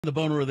The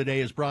boner of the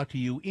day is brought to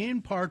you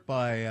in part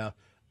by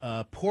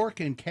pork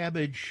and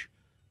cabbage,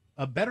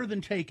 better than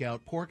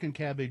takeout, pork and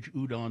cabbage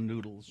udon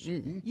noodles.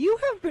 Mm-hmm. You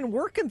have been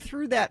working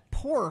through that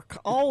pork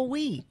all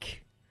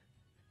week.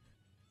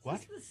 What?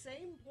 Is this the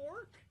same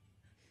pork?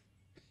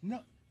 No.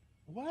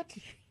 What?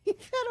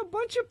 You've had a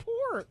bunch of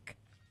pork.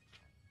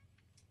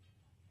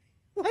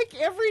 Like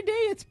every day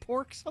it's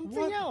pork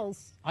something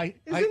else.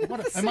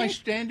 Am I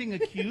standing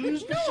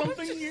accused of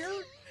something here?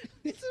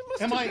 This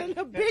must have been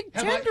a big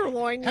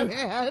tenderloin you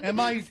had.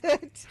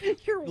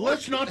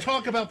 Let's not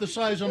talk about the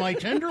size of my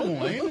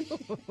tenderloin.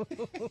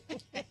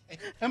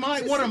 Am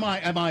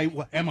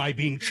I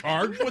being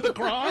charged with a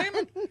crime?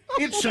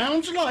 It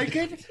sounds like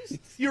it.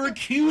 You're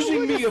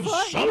accusing me of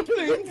something.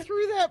 You've been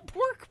through that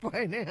pork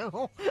by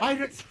now.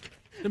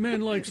 The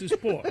man likes his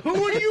pork. Who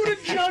are you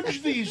to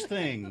judge these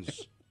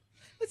things?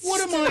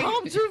 What am I?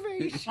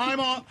 Observation.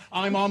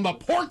 I'm on the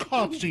pork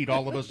hot seat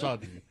all of a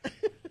sudden.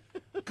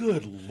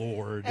 Good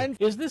Lord. And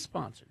is this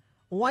sponsored?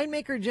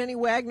 Winemaker Jenny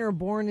Wagner,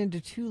 born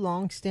into two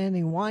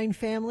long-standing wine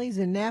families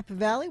in Napa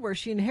Valley, where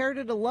she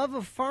inherited a love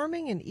of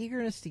farming, an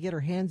eagerness to get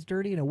her hands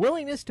dirty, and a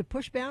willingness to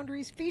push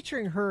boundaries,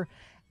 featuring her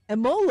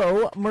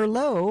Emolo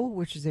Merlot,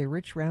 which is a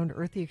rich, round,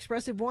 earthy,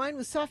 expressive wine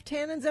with soft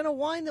tannins and a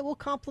wine that will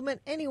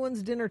complement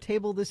anyone's dinner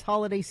table this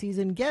holiday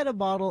season. Get a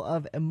bottle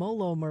of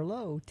Emolo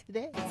Merlot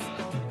today.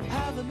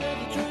 Have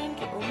another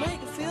drink, it will make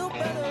you feel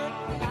better.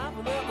 Have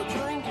another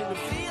drink, it'll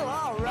feel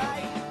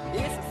alright.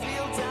 If you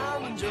feel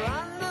down and you're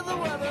under the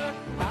weather,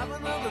 have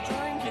another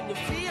drink and you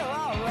feel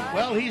alright.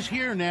 Well, he's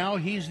here now.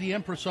 He's the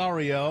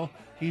impresario.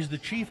 He's the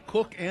chief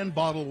cook and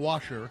bottle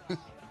washer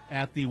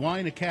at the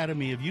Wine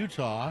Academy of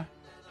Utah.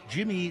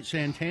 Jimmy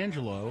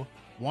Santangelo.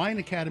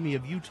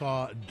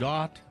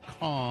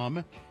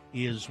 WineAcademyofUtah.com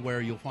is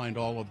where you'll find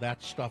all of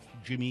that stuff.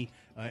 Jimmy,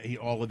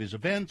 all of his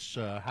events,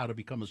 how to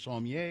become a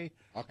sommelier.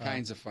 All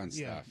kinds of fun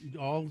stuff.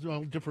 All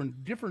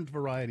different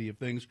variety of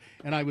things.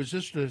 And I was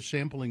just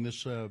sampling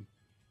this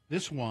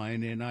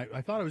wine, and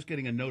I thought I was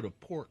getting a note of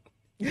pork.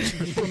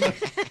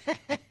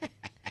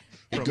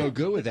 It'd go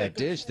good with that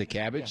dish, the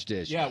cabbage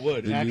dish. Yeah, it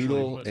would. The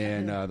noodle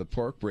and the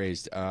pork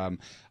braised. Hi,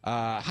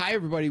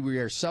 everybody. We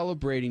are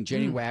celebrating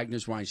Jenny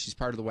Wagner's wine. She's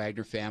part of the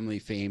Wagner family,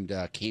 famed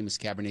Caymus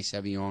Cabernet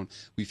Sauvignon.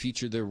 We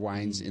featured their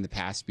wines in the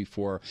past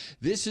before.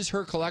 This is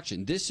her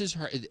collection. This is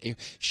her.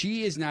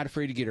 She is not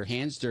afraid to get her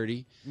hands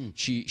dirty.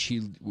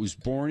 She was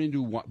born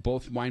into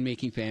both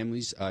winemaking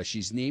families.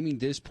 She's naming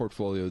this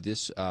portfolio,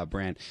 this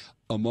brand,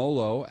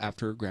 Emolo,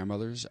 after her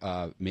grandmother's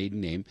maiden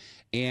name.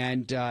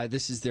 And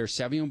this is their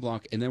Sauvignon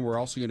Blanc. And then we're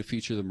also going to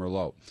feature the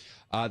Merlot.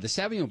 The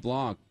Sauvignon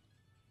Blanc,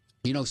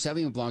 you know,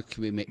 Sauvignon Blanc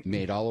can be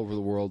made all over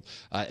the world.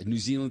 New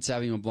Zealand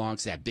Sauvignon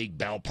Blancs, that big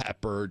bell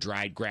pepper,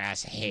 dried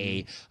grass,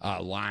 hay,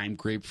 lime,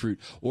 grapefruit,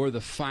 or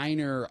the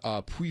finer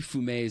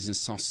Puy-Fumés and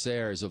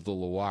Sancerres of the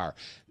Loire.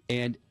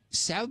 And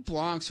Sauv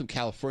Blancs from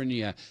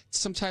California,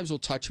 sometimes we'll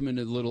touch them in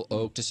a little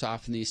oak to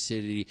soften the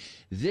acidity.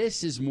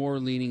 This is more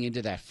leaning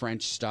into that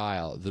French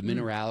style. The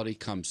minerality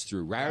comes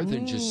through. Rather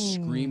than just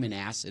screaming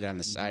acid on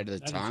the side of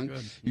the tongue,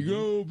 you get a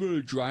little bit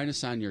of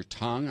dryness on your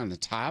tongue on the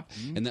top,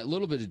 and that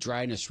little bit of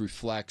dryness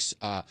reflects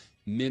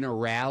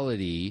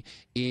minerality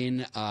in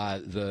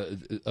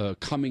the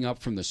coming up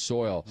from the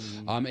soil,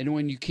 and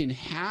when you can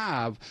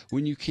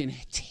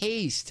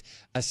taste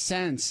a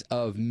sense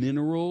of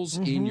minerals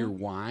in your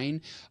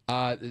wine,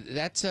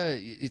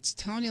 it's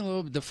telling you a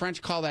little bit. The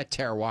French call that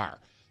terroir.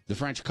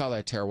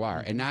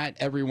 And not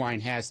every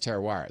wine has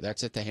terroir.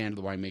 That's at the hand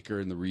of the winemaker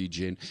in the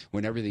region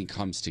when everything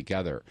comes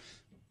together.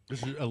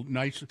 This is a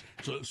nice,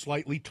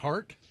 slightly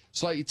tart.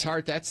 Slightly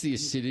tart. That's the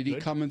acidity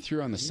coming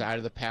through on the side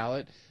of the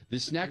palate.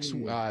 This next,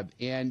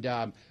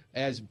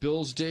 as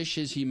Bill's dish,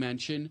 as he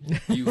mentioned,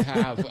 you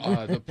have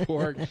the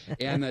pork,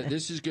 and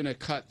this is going to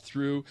cut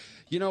through.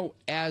 You know,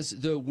 as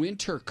the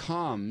winter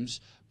comes,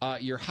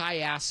 your high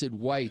acid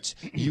whites,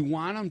 you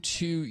want them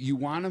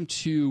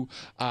to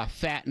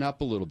fatten up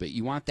a little bit.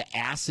 You want the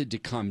acid to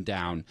come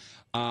down.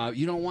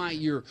 You don't want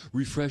your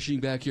refreshing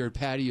backyard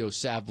patio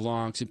Sauv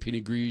Blancs and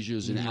Pinot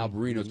Grigios and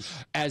Albarinos.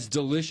 As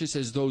delicious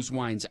as those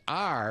wines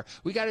are,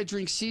 we got to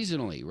drink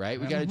seasonally, right?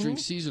 We got to drink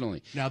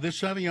seasonally. Now,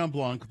 this Sauvignon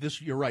Blanc,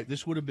 you're right.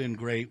 This would have been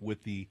great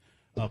with the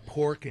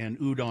pork and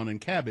udon and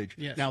cabbage.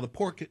 Yes. Now, the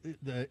pork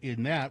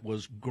in that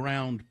was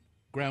ground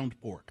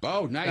pork.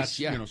 Oh, nice. That's,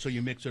 yeah. You know, so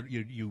you mix it,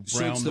 you brown.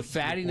 So it's the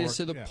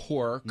fattiness of the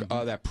pork,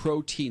 that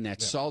protein, that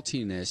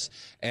saltiness,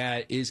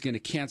 is going to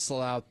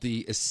cancel out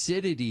the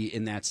acidity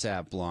in that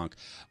Sauv Blanc,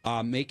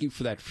 making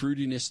for that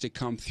fruitiness to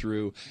come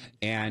through,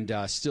 and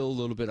still a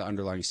little bit of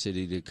underlying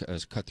acidity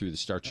to cut through the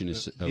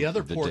starchiness of the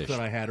other the pork dish. that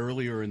I had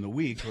earlier in the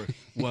week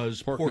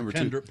was pork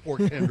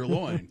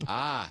tenderloin.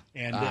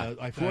 And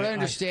from what I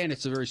understand,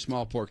 it's a very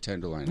small pork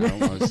tenderloin. I don't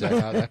know is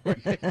that how that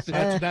works.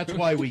 That's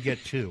why we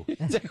get two.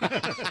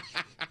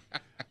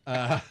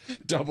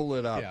 Double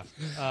it up.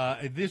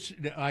 Yeah. This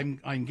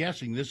I'm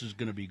guessing this is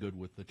going to be good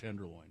with the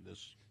tenderloin.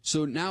 This.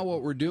 So now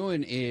what we're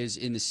doing is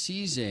in the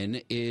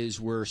season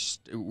is we're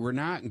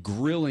not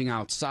grilling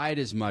outside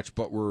as much,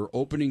 but we're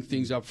opening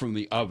things up from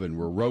the oven.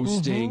 We're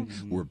roasting,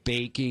 we're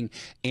baking,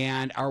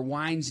 and our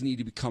wines need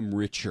to become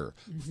richer,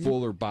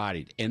 fuller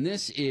bodied. And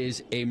this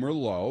is a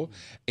Merlot,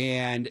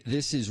 and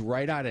this is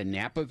right out of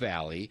Napa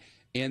Valley.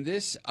 And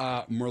this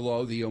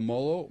Merlot, the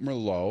Omolo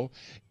Merlot,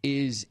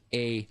 is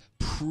a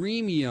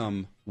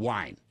premium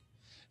wine.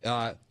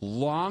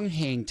 Long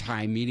hang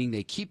time, meaning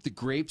they keep the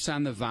grapes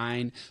on the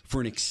vine for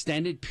an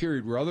extended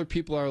period where other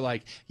people are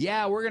like,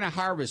 yeah, we're going to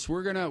harvest.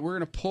 We're going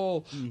to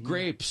pull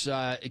grapes,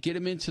 get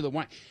them into the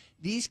wine.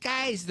 These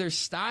guys, their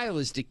style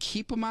is to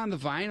keep them on the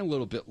vine a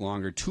little bit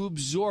longer, to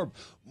absorb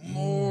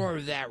more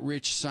of that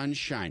rich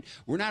sunshine.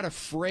 We're not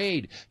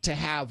afraid to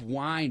have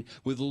wine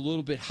with a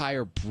little bit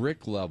higher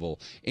brick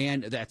level,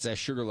 and that's that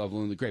sugar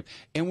level in the grape.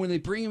 And when they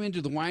bring them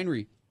into the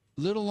winery,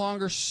 little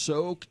longer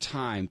soak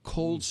time,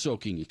 cold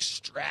soaking,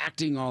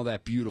 extracting all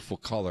that beautiful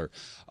color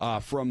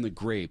from the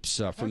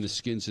grapes, from the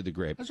skins of the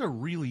grape. That's a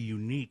really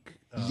unique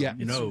Yeah.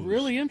 It's nose.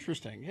 really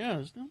interesting. Yeah,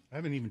 isn't it? I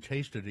haven't even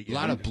tasted it yet. A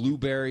lot of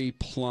blueberry,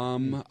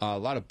 plum, a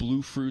lot of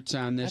blue fruits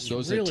on this. That's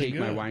Those that really take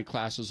my good. wine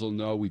classes will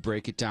know we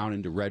break it down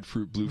into red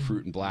fruit, blue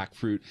fruit, and black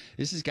fruit.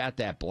 This has got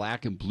that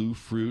black and blue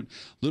fruit,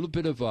 a little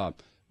bit of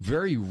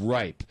very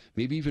ripe,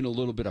 maybe even a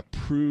little bit of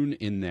prune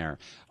in there.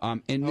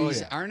 And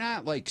these are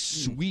not like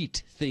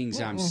sweet things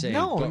I'm saying,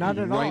 No, but not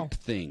at ripe all.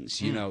 things,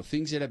 you know,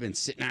 things that have been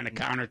sitting on a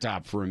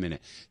countertop for a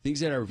minute, things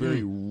that are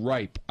very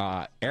ripe,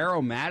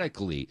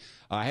 aromatically.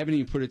 I haven't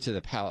even put it to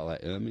the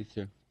palate. Let me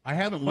see. I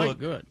haven't Quite looked.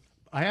 good.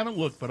 I haven't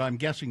looked, but I'm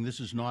guessing this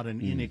is not an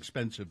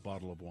inexpensive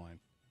bottle of wine.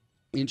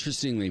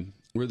 Interestingly,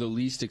 we're the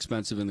least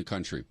expensive in the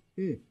country.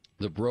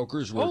 The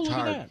brokers worked look at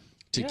hard that.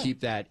 to Yeah. keep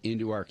that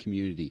into our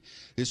community.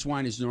 This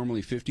wine is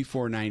normally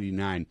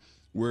 $54.99.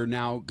 We're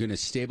now going to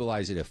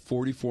stabilize it at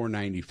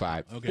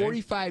 $44.95. Okay.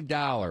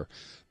 $45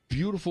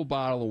 beautiful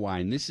bottle of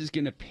wine. This is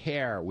going to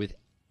pair with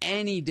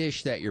any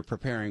dish that you're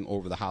preparing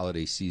over the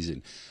holiday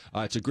season.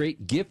 It's a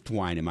great gift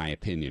wine, in my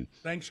opinion.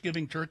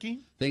 Thanksgiving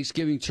turkey?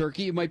 Thanksgiving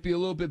turkey, it might be a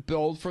little bit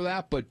bold for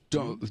that, but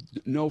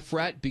no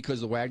fret,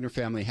 because the Wagner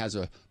family has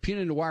a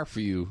Pinot Noir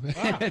for you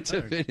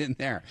to fit in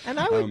there. And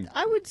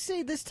I would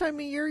say this time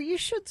of year you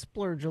should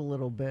splurge a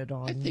little bit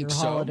on think your so.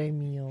 holiday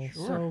meal.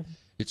 So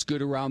It's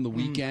good around the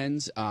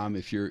weekends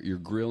if you're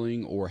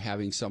grilling or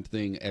having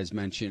something, as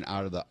mentioned,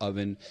 out of the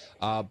oven.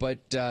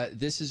 But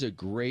this is a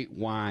great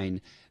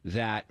wine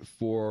that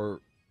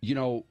for,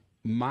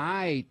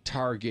 my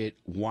target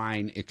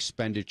wine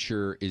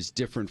expenditure is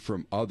different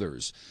from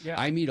others. Yeah.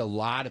 I meet a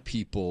lot of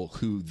people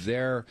who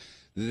they're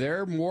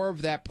more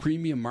of that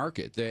premium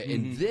market.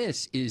 And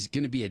this is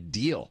going to be a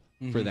deal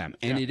for them.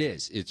 And it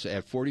is. It's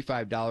at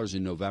 $45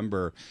 in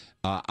November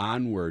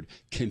onward,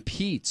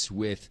 competes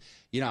with,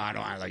 I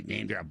don't want to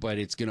name drop, but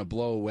it's going to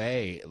blow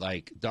away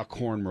like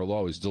Duckhorn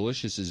Merlot. As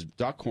delicious as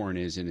Duckhorn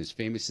is and as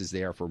famous as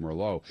they are for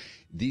Merlot,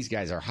 these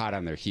guys are hot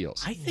on their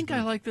heels. I think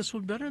I like this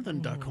one better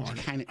than Duckhorn.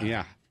 Kind of,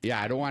 yeah.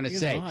 I don't want to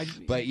say,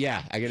 but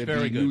yeah, I got to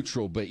very be good.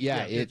 neutral. But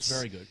yeah, it's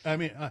very good. I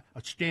mean, a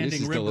This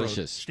standing is rib roast.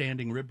 delicious.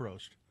 Standing rib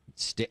roast.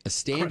 A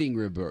standing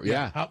rib,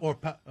 yeah. Or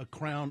a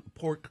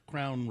pork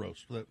crown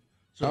roast.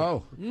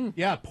 Oh,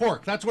 Yeah,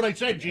 pork. That's what I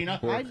said, Gina.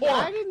 I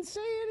Pork. didn't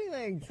say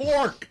anything.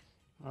 Pork.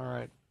 All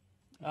right.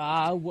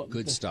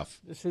 good stuff.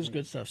 This is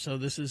good stuff. So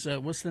this is,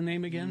 what's the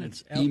name again?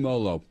 It's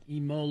Emolo.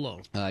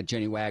 Emolo.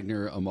 Jenny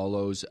Wagner,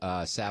 Amolos,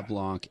 Sauv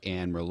Blanc,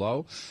 and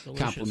Merlot. Delicious.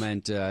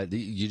 Compliment.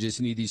 You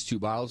just need these two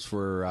bottles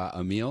for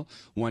a meal,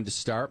 one to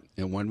start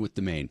and one with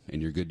the main,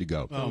 and you're good to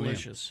go.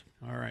 Delicious.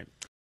 All right.